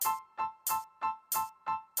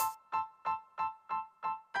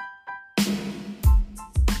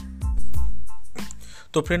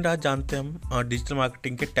तो फ्रेंड, आज जानते हैं हम डिजिटल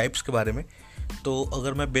मार्केटिंग के टाइप्स के बारे में। तो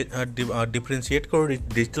अगर मैं डिफरेंशिएट करूँ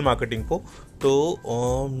डिजिटल मार्केटिंग को, तो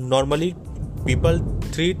नॉर्मली पीपल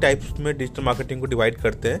 3 टाइप्स में डिजिटल मार्केटिंग को डिवाइड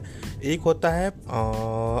करते हैं। एक होता है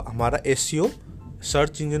हमारा SEO,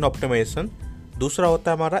 सर्च इंजन ऑप्टिमाइजेशन। दूसरा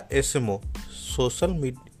होता है हमारा SMO, social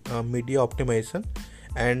media optimization.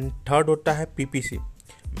 And third होता है PPC।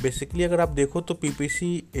 बेसिकली अगर आप देखो तो PPC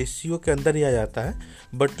SEO के अंदर ही आ जाता है,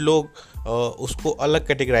 बट लोग उसको अलग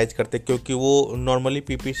कैटेगराइज करते हैं क्योंकि वो नॉर्मली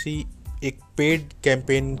PPC एक पेड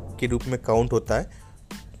कैंपेन के रूप में काउंट होता है।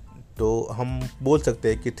 तो हम बोल सकते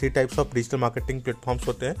हैं कि 3 types of digital marketing platforms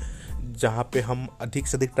होते हैं जहाँ पे हम अधिक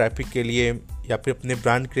से अधिक ट्रैफिक के लिए या फिर अपने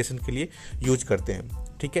ब्रांड क्रिएशन के लिए यूज करते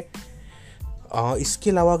हैं। ठीक है। इसके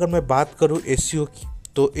अलावा अगर मैं बात करूँ SEO की,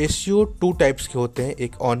 तो SEO 2 टाइप्स के होते हैं,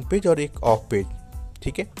 एक ऑन पेज और एक ऑफ पेज।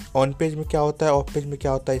 ठीक है। ऑन पेज में क्या होता है, ऑफ पेज में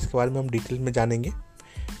क्या होता है, इसके बारे में हम डिटेल में जानेंगे।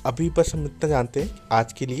 अभी बस हम इतना जानते हैं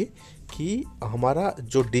आज के लिए कि हमारा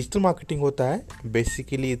जो डिजिटल मार्केटिंग होता है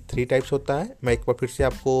बेसिकली 3 टाइप्स होता है। मैं एक बार फिर से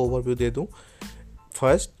आपको ओवरव्यू दे दूं।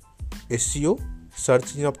 First SEO,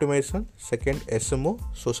 search engine optimisation. Second SMO,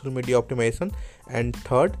 social media optimization. And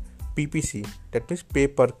third PPC, that means पे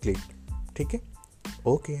पर क्लिक। ठीक है।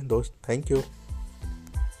 ओके दोस्त, थैंक यू।